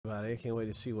everybody. I can't wait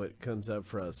to see what comes up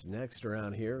for us next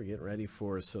around here. We're getting ready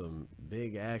for some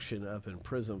big action up in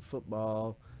Prizm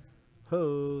football.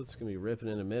 Ho, it's going to be ripping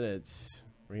in a minute.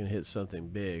 We're going to hit something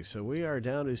big. So we are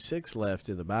down to 6 left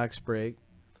in the box break.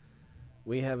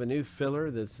 We have a new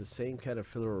filler that's the same kind of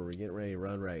filler we're getting ready to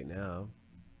run right now.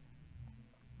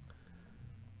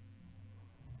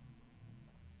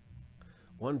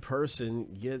 One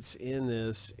person gets in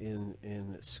this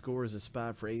and scores a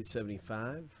spot for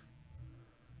 $875.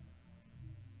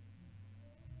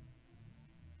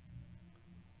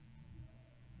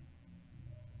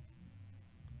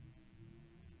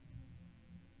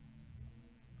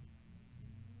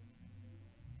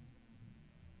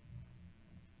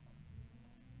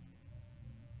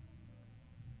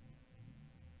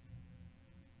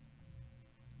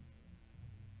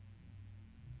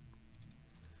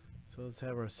 So let's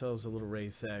have ourselves a little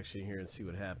race action here and see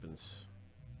what happens.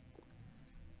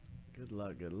 Good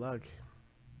luck, good luck.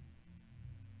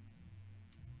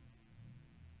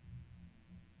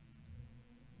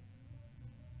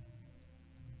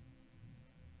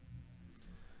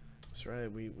 That's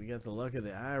right, we got the luck of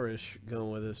the Irish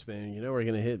going with us, man. You know we're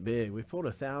going to hit big. We pulled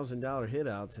a $1,000 hit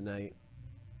out tonight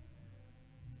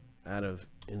out of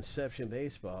Inception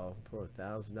Baseball. Pulled a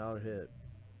 $1,000 hit.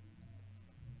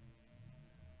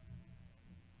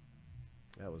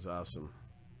 That was awesome.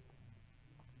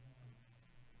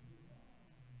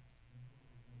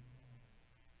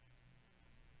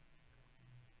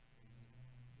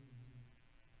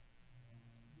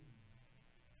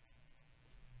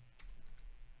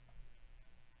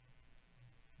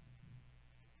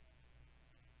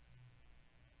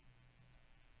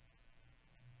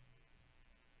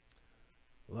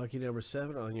 Lucky number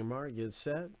 7 on your mark, get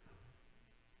set,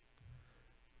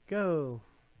 go.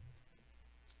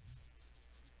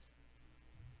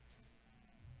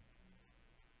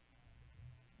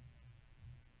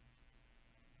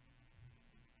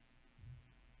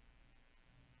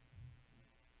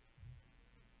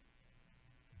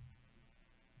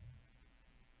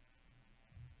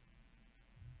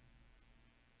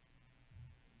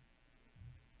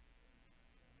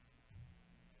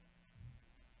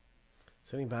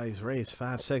 It's anybody's race.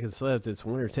 5 seconds left. It's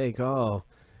winner take all.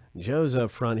 Joe's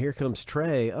up front. Here comes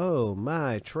Trey. Oh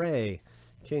my, Trey.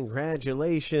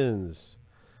 Congratulations.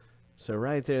 So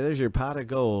right there's your pot of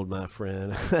gold, my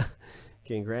friend.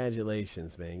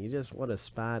 Congratulations, man. You just won a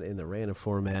spot in the random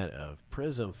format of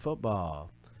Prizm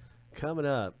football. Coming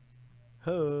up.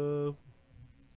 Ho.